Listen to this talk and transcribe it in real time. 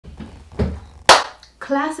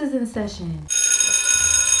Class is in session.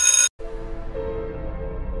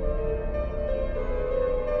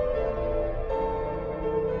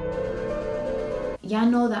 Y'all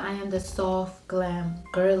know that I am the soft glam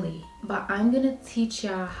girly, but I'm gonna teach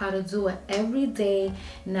y'all how to do an everyday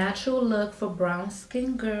natural look for brown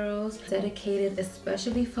skin girls, dedicated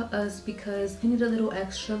especially for us because we need a little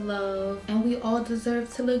extra love and we all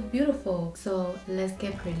deserve to look beautiful. So let's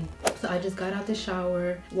get pretty. So I just got out the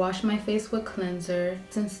shower, washed my face with cleanser.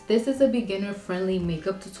 Since this is a beginner friendly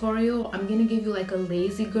makeup tutorial, I'm gonna give you like a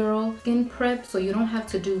lazy girl skin prep so you don't have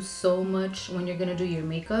to do so much when you're gonna do your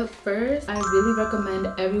makeup. First, I really recommend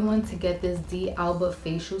everyone to get this Alba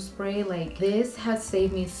facial spray. Like, this has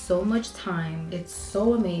saved me so much time. It's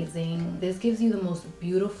so amazing. This gives you the most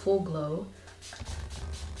beautiful glow.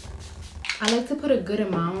 I like to put a good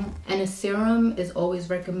amount, and a serum is always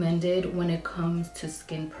recommended when it comes to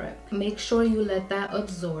skin prep. Make sure you let that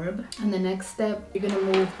absorb. And the next step, you're gonna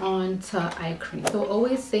move on to eye cream. So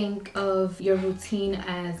always think of your routine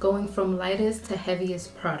as going from lightest to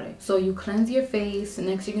heaviest product. So you cleanse your face,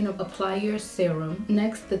 next you're gonna apply your serum.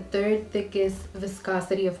 Next, the third thickest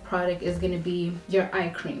viscosity of product is gonna be your eye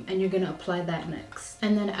cream, and you're gonna apply that next.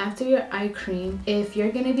 And then after your eye cream, if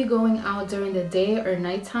you're gonna be going out during the day or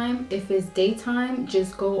nighttime, if it's daytime,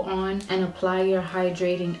 just go on and apply your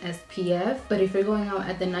hydrating SPF. But if you're going out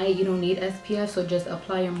at the night, you don't need SPF, so just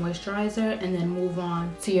apply your moisturizer and then move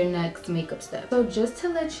on to your next makeup step. So just to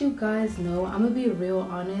let you guys know, I'm gonna be real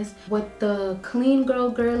honest, what the clean girl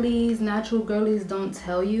girlies, natural girlies don't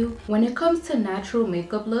tell you, when it comes to natural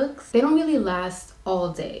makeup looks, they don't really last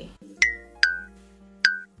all day.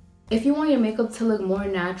 If you want your makeup to look more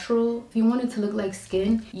natural, if you want it to look like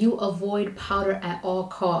skin, you avoid powder at all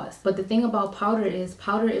costs. But the thing about powder is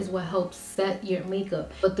what helps set your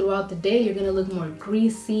makeup. But throughout the day, you're gonna look more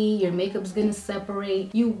greasy, your makeup's gonna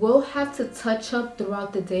separate. You will have to touch up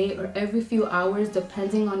throughout the day or every few hours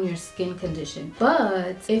depending on your skin condition.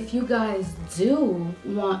 But if you guys do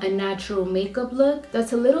want a natural makeup look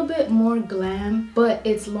that's a little bit more glam, but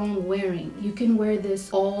it's long wearing, you can wear this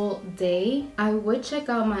all day. I would check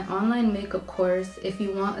out my online makeup course if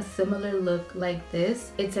you want a similar look like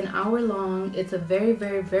this. It's an hour long. It's a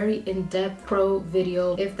very in-depth pro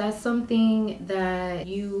video. If that's something that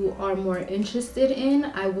you are more interested in,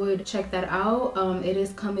 I would check that out. It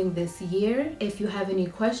is coming this year. If you have any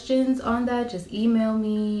questions on that, just email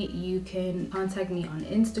me. You can contact me on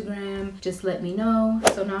Instagram. Just let me know.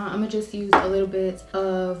 So now I'm gonna just use a little bit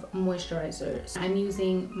of moisturizer. I'm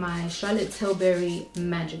using my Charlotte Tilbury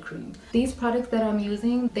Magic Cream. These products that I'm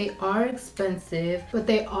using, they are expensive, but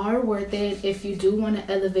they are worth it if you do want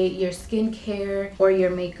to elevate your skincare or your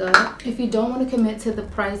makeup. If you don't want to commit to the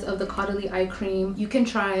price of the Caudalie eye cream, you can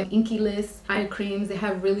try Inkyless eye creams. They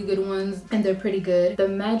have really good ones and they're pretty good. The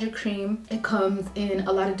Magic Cream, it comes in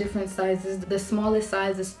a lot of different sizes. The smallest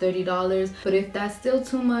size is $30, but if that's still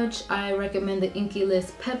too much, I recommend the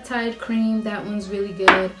Inkyless Peptide Cream. That one's really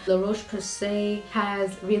good. La Roche-Posay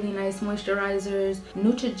has really nice moisturizers.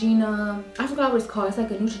 Neutrogena, I forgot what it's called. It's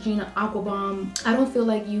like a Neutrogena Aqua Bomb. I don't feel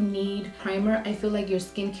like you need primer. I feel like your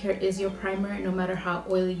skincare is your primer no matter how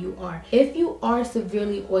oily you are. If you are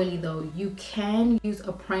severely oily though, you can use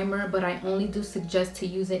a primer, but I only do suggest to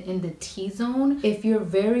use it in the T-zone. If you're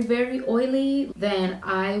very oily, then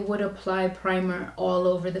I would apply primer all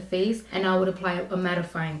over the face, and I would apply a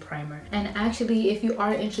mattifying primer. And actually, if you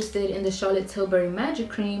are interested in the Charlotte Tilbury Magic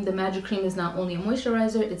Cream, the Magic Cream is not only a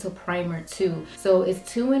moisturizer, it's a primer too. So it's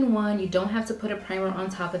 2-in-1. You don't have to put a primer on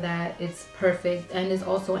top of that. It's perfect, and it's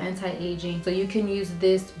also anti-aging, so you can use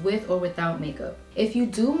this with or without makeup. If you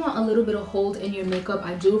do want a little bit of hold in your makeup,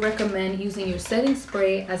 I do recommend using your setting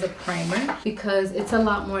spray as a primer because it's a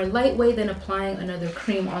lot more lightweight than applying another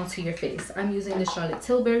cream onto your face. I'm using the Charlotte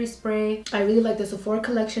Tilbury spray. I really like the Sephora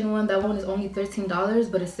collection one. That one is only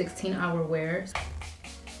 $13, but it's 16-hour wear.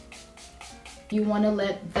 You want to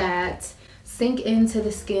let that sink into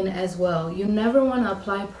the skin as well. You never want to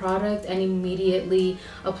apply product and immediately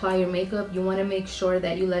apply your makeup. You want to make sure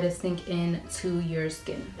that you let it sink into your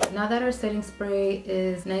skin. Now that our setting spray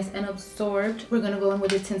is nice and absorbed, we're going to go in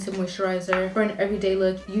with a tinted moisturizer. For an everyday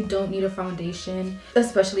look, you don't need a foundation,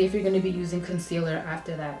 especially if you're going to be using concealer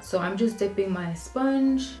after that. So I'm just dipping my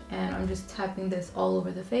sponge and I'm just tapping this all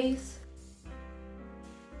over the face.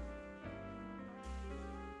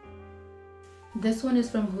 This one is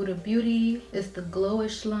from Huda Beauty. It's the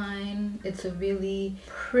Glowish line. It's a really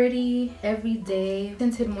pretty everyday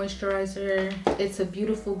tinted moisturizer. It's a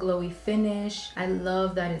beautiful glowy finish. I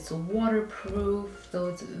love that it's waterproof, so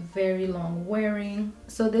it's very long wearing.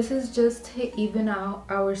 So this is just to even out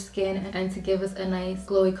our skin and to give us a nice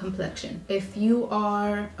glowy complexion. If you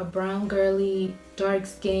are a brown girly, dark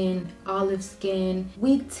skin, olive skin,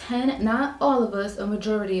 we tend, not all of us, a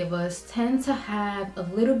majority of us tend to have a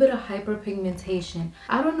little bit of hyperpigmentation.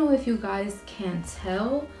 I don't know if you guys can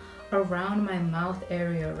tell around my mouth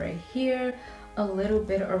area right here, a little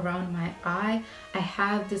bit around my eye, I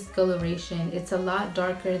have discoloration. It's a lot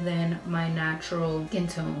darker than my natural skin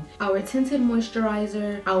tone. Our tinted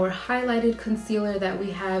moisturizer, our highlighted concealer that we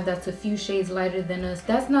have that's a few shades lighter than us,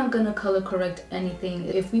 that's not gonna color correct anything.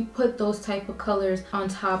 If we put those type of colors on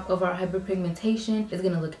top of our hyperpigmentation, it's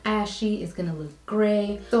gonna look ashy, it's gonna look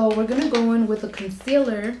gray. So we're gonna go in with a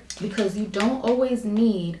concealer because you don't always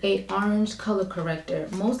need a orange color corrector.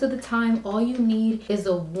 Most of the time, all you need is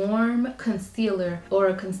a warm concealer or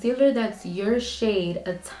a concealer that's your shade,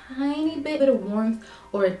 a tiny bit of warmth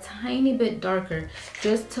or a tiny bit darker,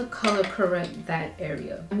 just to color correct that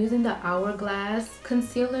area. I'm using the Hourglass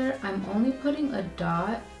concealer. I'm only putting a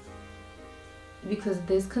dot because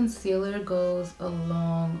this concealer goes a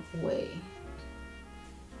long way.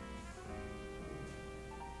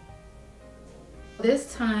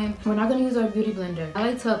 This time, we're not gonna use our beauty blender. I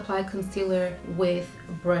like to apply concealer with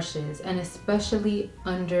brushes and especially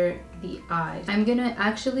under the eyes.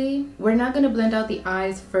 We're not gonna blend out the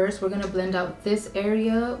eyes first. We're gonna blend out this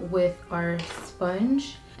area with our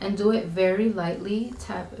sponge and do it very lightly.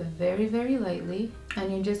 Tap very, very lightly.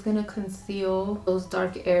 And you're just gonna conceal those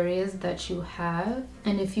dark areas that you have.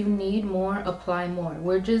 And if you need more, apply more.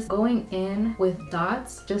 We're just going in with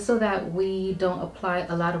dots just so that we don't apply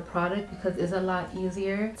a lot of product because it's a lot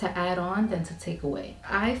easier to add on than to take away.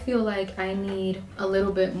 I feel like I need a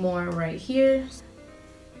little bit more right here.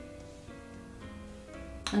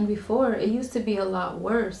 And before, it used to be a lot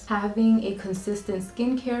worse. Having a consistent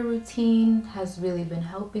skincare routine has really been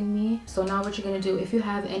helping me. So now what you're gonna do, if you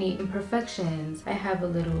have any imperfections, I have a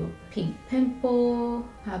little pink pimple,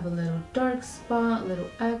 have a little dark spot, little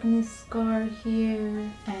acne scar here,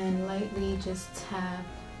 and lightly just tap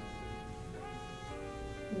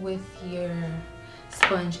with your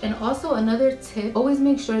sponge. And also another tip, always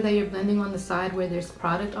make sure that you're blending on the side where there's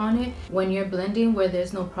product on it. When you're blending where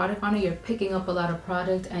there's no product on it, you're picking up a lot of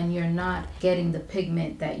product and you're not getting the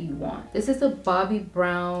pigment that you want. This is a Bobbi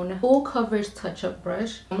Brown full coverage touch-up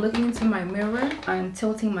brush. I'm looking into my mirror, I'm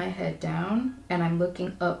tilting my head down and I'm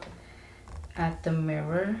looking up at the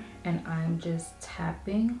mirror and I'm just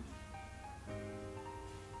tapping.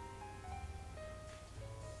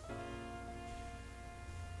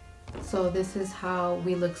 So this is how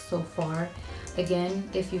we look so far. Again,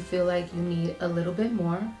 if you feel like you need a little bit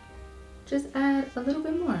more, just add a little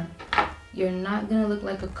bit more. You're not gonna look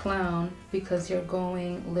like a clown because you're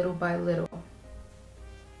going little by little.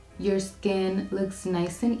 Your skin looks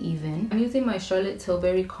nice and even. I'm using my Charlotte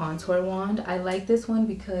Tilbury contour wand. I like this one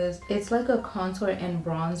because it's like a contour and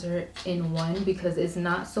bronzer in one because it's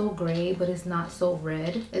not so gray, but it's not so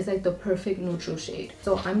red. It's like the perfect neutral shade.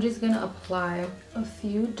 So I'm just gonna apply a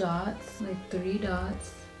few dots, like 3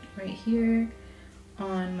 dots right here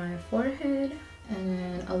on my forehead and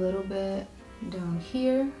then a little bit down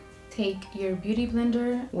here. Take your beauty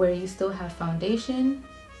blender where you still have foundation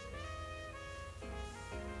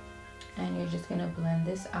and you're just gonna blend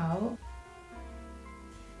this out.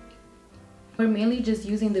 We're mainly just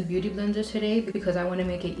using the beauty blender today because I want to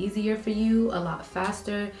make it easier for you, a lot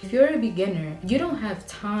faster. If you're a beginner, you don't have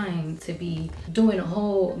time to be doing a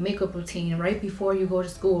whole makeup routine right before you go to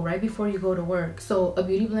school, right before you go to work. So a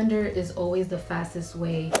beauty blender is always the fastest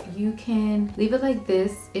way. You can leave it like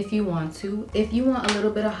this if you want to. If you want a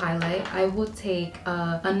little bit of highlight, I will take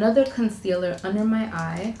another concealer under my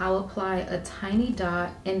eye. I'll apply a tiny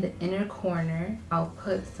dot in the inner corner. I'll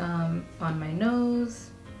put some on my nose,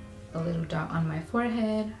 a little dot on my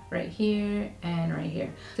forehead, right here and right here.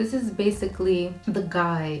 This is basically the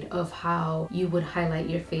guide of how you would highlight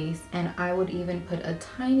your face, and I would even put a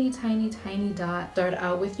tiny dot. Start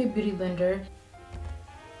out with your beauty blender.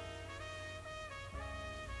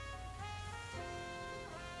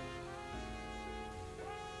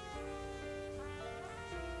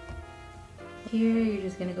 Here you're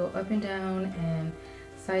just gonna go up and down and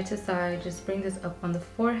side to side. Just bring this up on the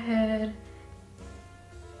forehead.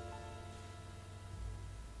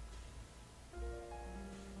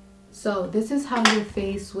 So this is how your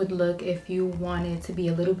face would look if you wanted to be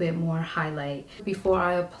a little bit more highlight. Before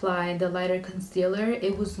I applied the lighter concealer,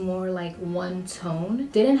 it was more like one tone.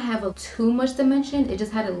 Didn't have too much dimension, it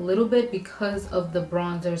just had a little bit because of the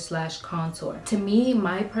bronzer slash contour. To me,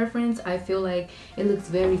 my preference, I feel like it looks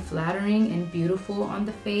very flattering and beautiful on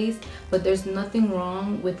the face, but there's nothing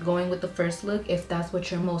wrong with going with the first look if that's what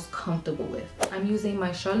you're most comfortable with. I'm using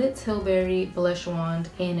my Charlotte Tilbury blush wand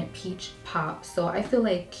in Peach Pop. So I feel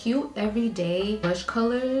like cute everyday blush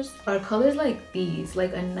colors are colors like these,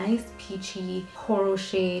 like a nice peachy coral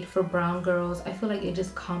shade for brown girls. I feel like it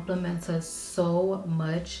just complements us so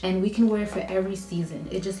much, and we can wear it for every season.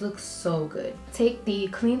 It just looks so good. Take the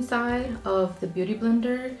clean side of the beauty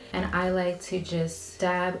blender, and I like to just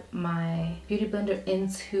dab my beauty blender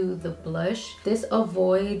into the blush. This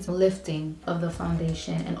avoids lifting of the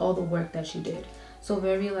foundation and all the work that you did. So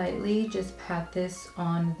very lightly, just pat this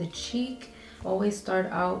on the cheek. Always start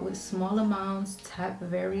out with small amounts, tap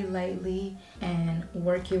very lightly, and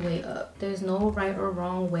work your way up. There's no right or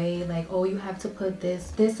wrong way, like, oh, you have to put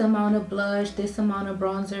this amount of blush, this amount of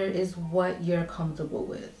bronzer is what you're comfortable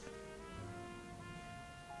with.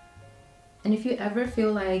 And if you ever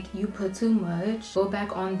feel like you put too much, go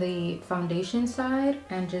back on the foundation side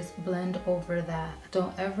and just blend over that.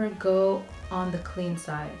 Don't ever go on the clean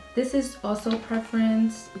side. This is also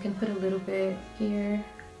preference. You can put a little bit here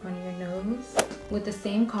on your nose. With the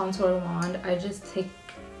same contour wand, I just take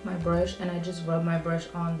my brush and I just rub my brush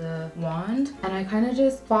on the wand, and I kind of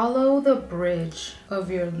just follow the bridge of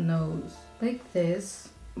your nose like this.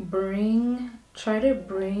 Try to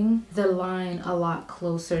bring the line a lot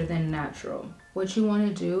closer than natural. What you want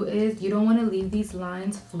to do is you don't want to leave these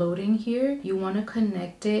lines floating here. You want to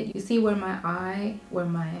connect it. You see where my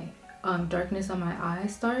darkness on my eye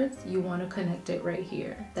starts? You want to connect it right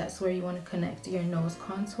here. That's where you want to connect your nose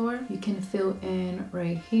contour. You can fill in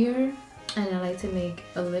right here, and I like to make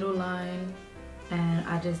a little line, and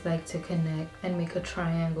I just like to connect and make a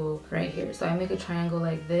triangle right here. So I make a triangle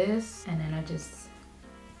like this, and then I just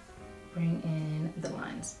bring in the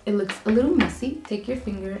lines. It looks a little messy. Take your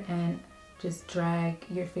finger and just drag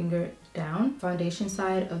your finger down, foundation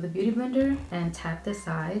side of the beauty blender, and tap the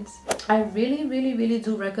sides. I really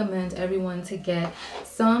do recommend everyone to get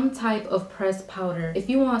some type of pressed powder. If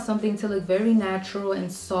you want something to look very natural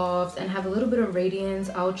and soft and have a little bit of radiance,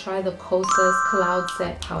 I'll try the Kosas Cloud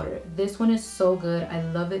Set powder. This one is so good. I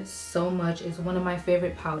love it so much. It's one of my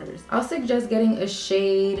favorite powders. I'll suggest getting a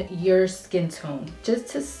shade your skin tone just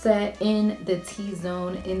to set in the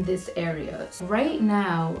T-zone in this area. Right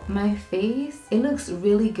now, my face, it looks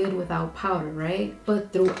really good without powder, right?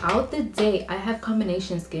 But throughout the day, I have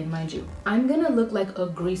combination skin, mind you. I'm gonna look like a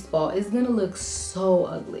grease ball. It's gonna look so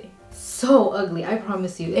ugly. So ugly, I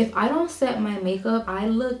promise you. If I don't set my makeup, I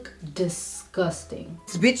look disgusting.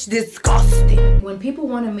 This bitch disgusting. When people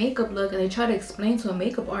want a makeup look and they try to explain to a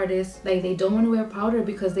makeup artist, like they don't want to wear powder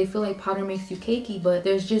because they feel like powder makes you cakey, but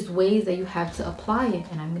there's just ways that you have to apply it,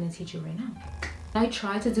 and I'm gonna teach you right now. I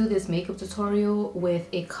tried to do this makeup tutorial with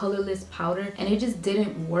a colorless powder, and it just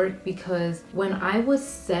didn't work because when I was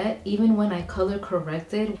set, even when I color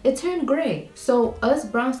corrected, it turned gray. So us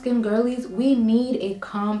brown skin girlies, we need a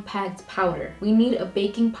compact powder. We need a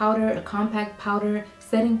baking powder, a compact powder,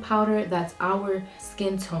 setting powder that's our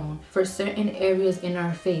skin tone for certain areas in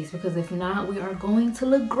our face, because if not, we are going to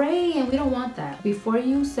look gray and we don't want that. Before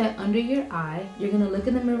you set under your eye, you're gonna look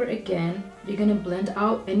in the mirror again. You're gonna blend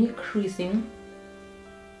out any creasing.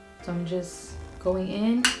 So I'm just going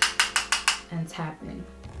in and tapping.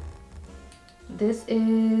 This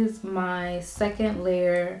is my second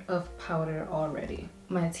layer of powder already.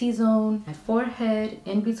 My T-zone, my forehead,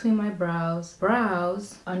 in between my brows,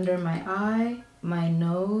 under my eye, my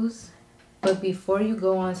nose. But before you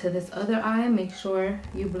go on to this other eye, make sure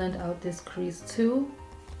you blend out this crease too.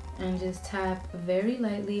 And just tap very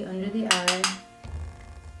lightly under the eye.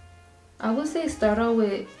 I would say start out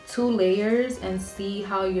with 2 layers and see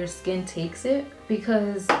how your skin takes it,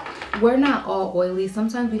 because we're not all oily.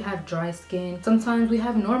 Sometimes we have dry skin, sometimes we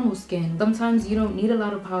have normal skin, sometimes you don't need a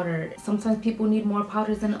lot of powder, sometimes people need more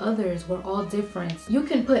powders than others. We're all different. You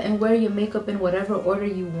can put and wear your makeup in whatever order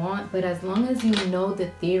you want, but as long as you know the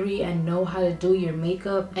theory and know how to do your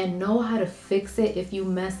makeup and know how to fix it if you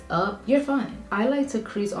mess up, you're fine. I like to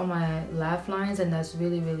crease on my laugh lines, and that's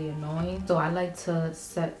really annoying, so I like to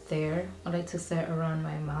set there. I like to set around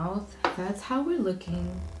my mouth. That's how we're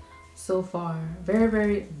looking so far.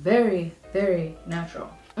 Very natural.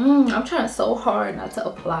 I'm trying so hard not to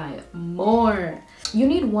apply more. You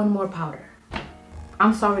need one more powder.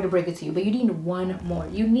 I'm sorry to break it to you, but you need one more.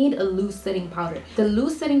 You need a loose setting powder. The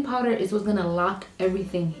loose setting powder is what's gonna lock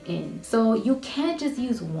everything in. So you can't just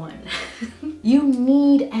use one. You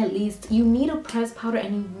need a pressed powder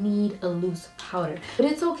and you need a loose powder. But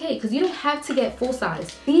it's okay, because you don't have to get full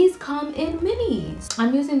size. These come in minis.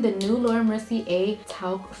 I'm using the new Laura Mercier A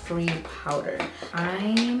Talc-Free powder.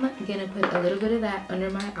 I'm gonna put a little bit of that under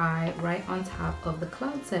my eye right on top of the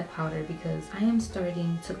Cloud Set powder because I am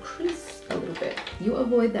starting to crease a little bit. You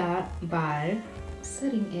avoid that by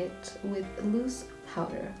setting it with loose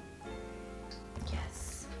powder.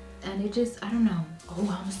 Yes. And it just, I don't know.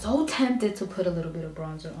 Oh, I'm so tempted to put a little bit of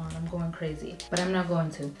bronzer on. I'm going crazy, but I'm not going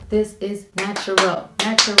to. This is natural.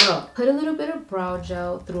 Put a little bit of brow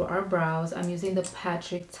gel through our brows. I'm using the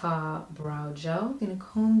Patrick Ta brow gel. I'm gonna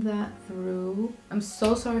comb that through. I'm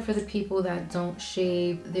so sorry for the people that don't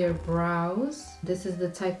shave their brows. This is the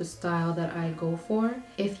type of style that I go for.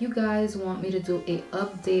 If you guys want me to do a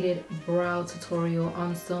updated brow tutorial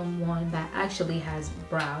on someone that actually has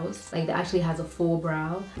brows, like that actually has a full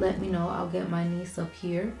brow, let me know. I'll get my niece up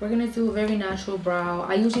here. We're gonna do a very natural brow.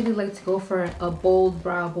 I usually like to go for a bold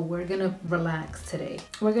brow, but we're gonna relax today.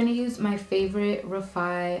 We're gonna use my favorite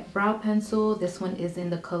Refy brow pencil. This one is in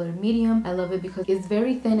the color medium. I love it because it's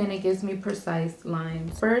very thin and it gives me precise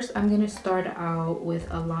lines. First, I'm gonna start out with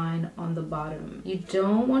a line on the bottom. You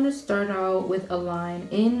don't want to start out with a line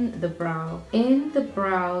in the brow. In the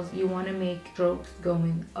brows, you want to make strokes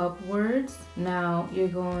going upwards. Now you're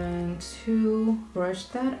going to brush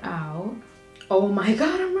that out. Oh my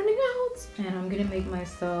god, I'm running out! And I'm gonna make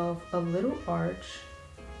myself a little arch.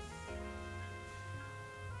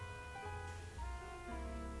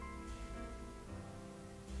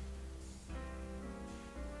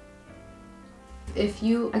 If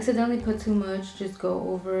you accidentally put too much, just go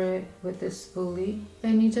over it with this spoolie.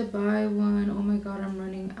 I need to buy one. Oh my god, I'm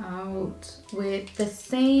running out. With the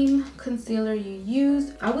same concealer you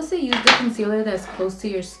use, I would say use the concealer that's close to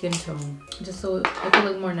your skin tone, just so it can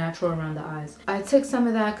look more natural around the eyes. I took some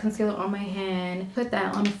of that concealer on my hand, put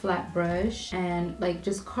that on a flat brush, and like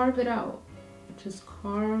just carve it out. Just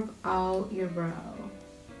carve out your brow.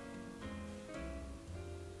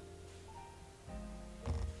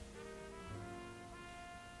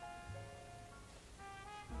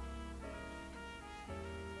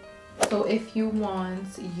 So if you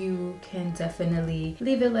want, you can definitely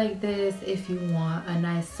leave it like this if you want a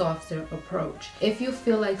nice softer approach. If you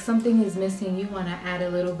feel like something is missing, you want to add a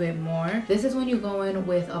little bit more, this is when you go in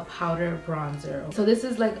with a powder bronzer. So this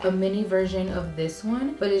is like a mini version of this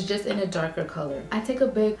one, but it's just in a darker color. I take a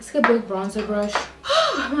big bronzer brush.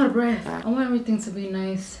 I'm out of breath. I want everything to be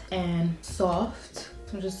nice and soft.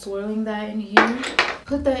 So I'm just swirling that in here.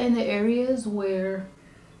 Put that in the areas where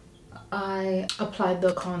I applied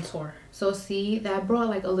the contour. So see, that brought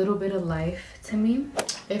like a little bit of life to me.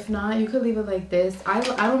 If not, you could leave it like this. I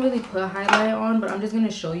don't really put highlight on, but I'm just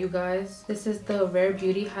gonna show you guys. This is the Rare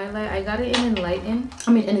Beauty highlight. I got it in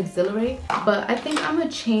in Exhilarate, but I think I'm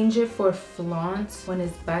gonna change it for Flaunt when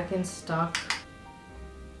it's back in stock.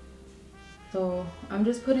 So I'm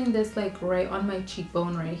just putting this like right on my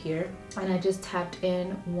cheekbone right here, and I just tapped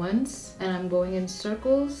in once, and I'm going in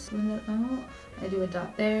circles. Blend it out. I do a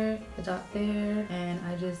dot there, and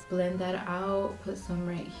I just blend that out. Put some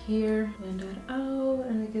right here, blend that out,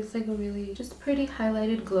 and it gives like a really just pretty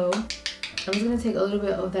highlighted glow. I'm just gonna take a little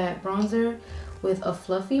bit of that bronzer with a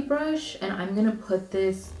fluffy brush, and I'm gonna put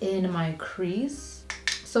this in my crease.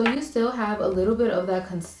 So you still have a little bit of that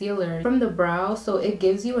concealer from the brow, so it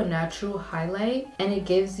gives you a natural highlight and it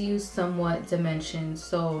gives you somewhat dimension.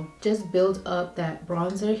 So just build up that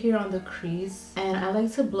bronzer here on the crease, and I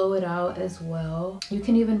like to blow it out as well. You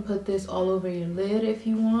can even put this all over your lid if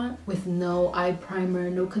you want, with no eye primer,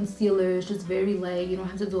 no concealer. It's just very light. You don't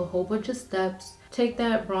have to do a whole bunch of steps. Take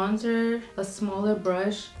that bronzer, a smaller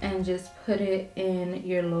brush, and just put it in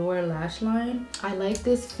your lower lash line. I like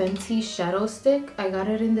this Fenty shadow stick. I got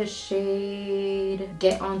it in the shade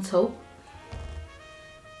Get On Taupe.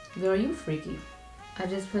 Girl, you freaky. I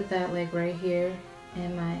just put that like right here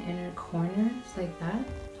in my inner corner, just like that.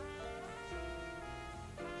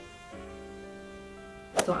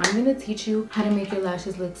 So I'm gonna teach you how to make your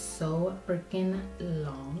lashes look so freaking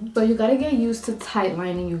long. So you gotta get used to tight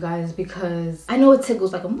lining, you guys, because I know it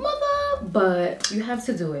tickles like a mother, but you have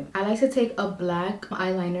to do it. I like to take a black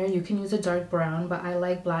eyeliner. You can use a dark brown, but I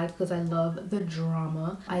like black because I love the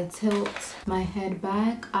drama. I tilt my head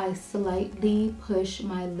back. I slightly push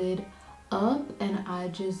my lid up, and I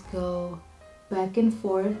just go back and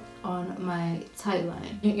forth on my tight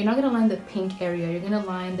line. You're not gonna line the pink area, you're gonna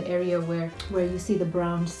line the area where you see the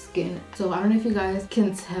brown skin. So I don't know if you guys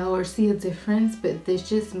can tell or see a difference, but this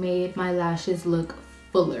just made my lashes look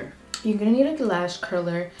fuller. You're gonna need a lash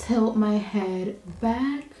curler. Tilt my head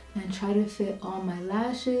back and try to fit all my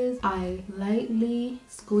lashes. I lightly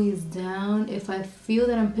squeeze down. If I feel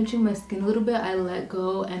that I'm pinching my skin a little bit, I let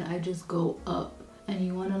go and I just go up. And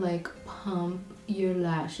you want to like pump your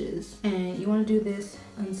lashes, and you want to do this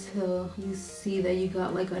until you see that you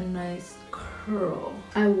got like a nice curl.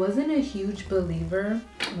 I wasn't a huge believer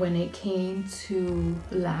when it came to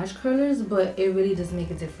lash curlers, but it really does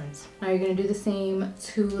make a difference. Now you're gonna do the same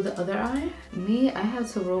to the other eye. Me, I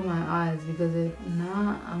have to roll my eyes because if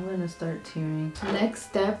not, I'm gonna start tearing. Next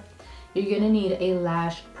step, you're gonna need a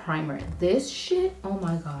lash primer. This shit, oh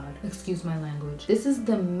my god, excuse my language. This is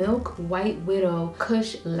the Milk White Widow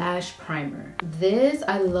Kush Lash Primer. This,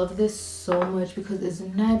 I love this so much because it's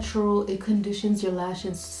natural. It conditions your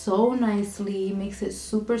lashes so nicely, makes it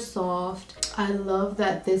super soft. I love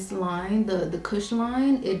that this line, the Kush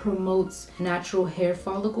line, it promotes natural hair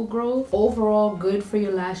follicle growth. Overall good for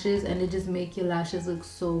your lashes, and it just makes your lashes look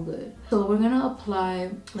so good. So we're gonna apply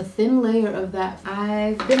a thin layer of that.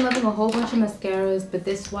 I've been loving a whole bunch of mascaras, but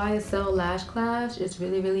this YSL Lash Clash is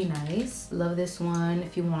really nice. Love this one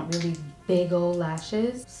if you want really big old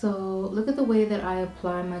lashes. So look at the way that I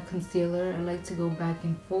apply my concealer. I like to go back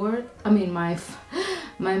and forth. I mean my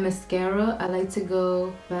mascara, I like to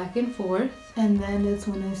go back and forth, and then that's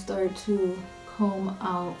when I start to comb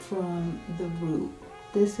out from the root.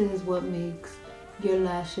 This is what makes your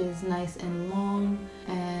lashes nice and long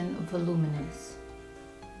and voluminous.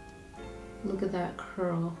 Look at that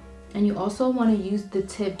curl. And you also want to use the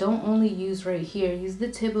tip. Don't only use right here. Use the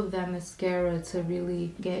tip of that mascara to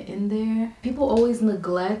really get in there. People always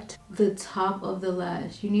neglect the top of the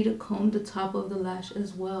lash. You need to comb the top of the lash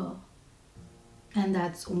as well. And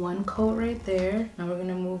that's one coat right there. Now we're going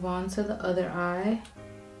to move on to the other eye.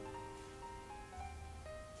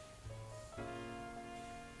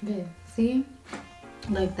 Okay, see?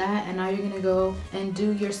 Like that. And now you're gonna go and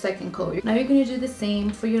do your second coat. Now you're gonna do the same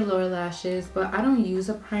for your lower lashes, but I don't use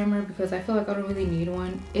a primer because I feel like I don't really need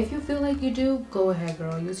one. If you feel like you do, go ahead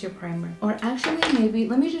girl, use your primer. Or actually maybe,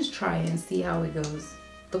 let me just try it and see how it goes.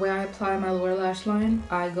 The way I apply my lower lash line,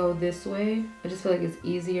 I go this way. I just feel like it's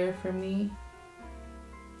easier for me.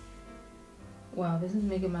 Wow, this is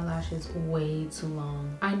making my lashes way too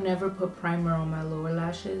long. I never put primer on my lower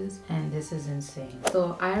lashes, and this is insane.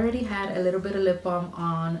 So I already had a little bit of lip balm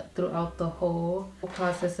on throughout the whole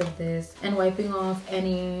process of this, and wiping off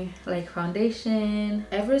any like foundation.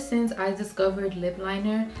 Ever since I discovered lip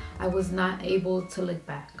liner, I was not able to look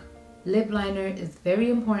back. Lip liner is very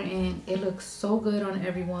important. It looks so good on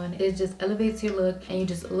everyone. It just elevates your look and you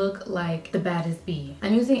just look like the baddest bee.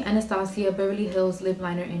 I'm using Anastasia Beverly Hills lip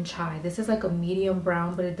liner in Chai. This is like a medium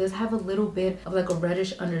brown, but it does have a little bit of like a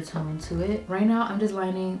reddish undertone to it. Right now I'm just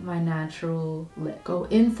lining my natural lip. Go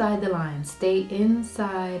inside the lines. Stay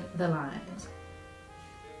inside the lines.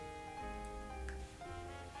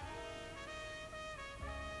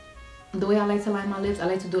 The way I like to line my lips, I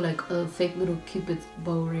like to do like a fake little cupid's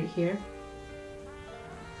bow right here.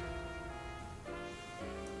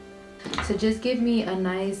 To just give me a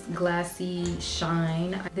nice glassy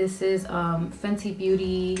shine. This is Fenty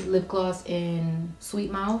Beauty lip gloss in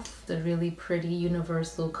Sweet Mouth. It's a really pretty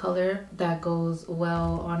universal color that goes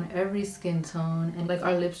well on every skin tone. And like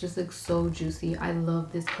our lips just look so juicy. I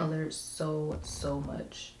love this color so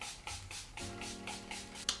much.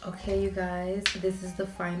 Okay, you guys, this is the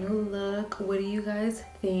final look. What do you guys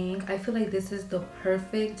think? I feel like this is the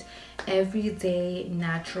perfect everyday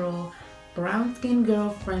natural brown skin girl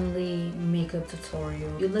friendly makeup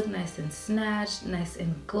tutorial. You look nice and snatched, nice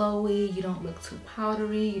and glowy. You don't look too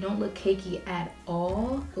powdery. You don't look cakey at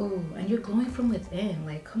all. Ooh, and you're glowing from within.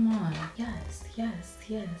 Like, come on. Yes.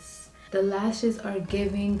 The lashes are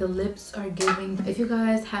giving, the lips are giving. If you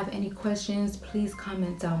guys have any questions, please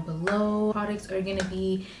comment down below. Products are gonna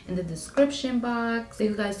be in the description box. Thank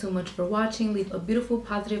you guys so much for watching. Leave a beautiful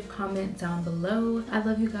positive comment down below. I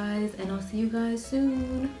love you guys, and I'll see you guys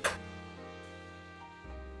soon.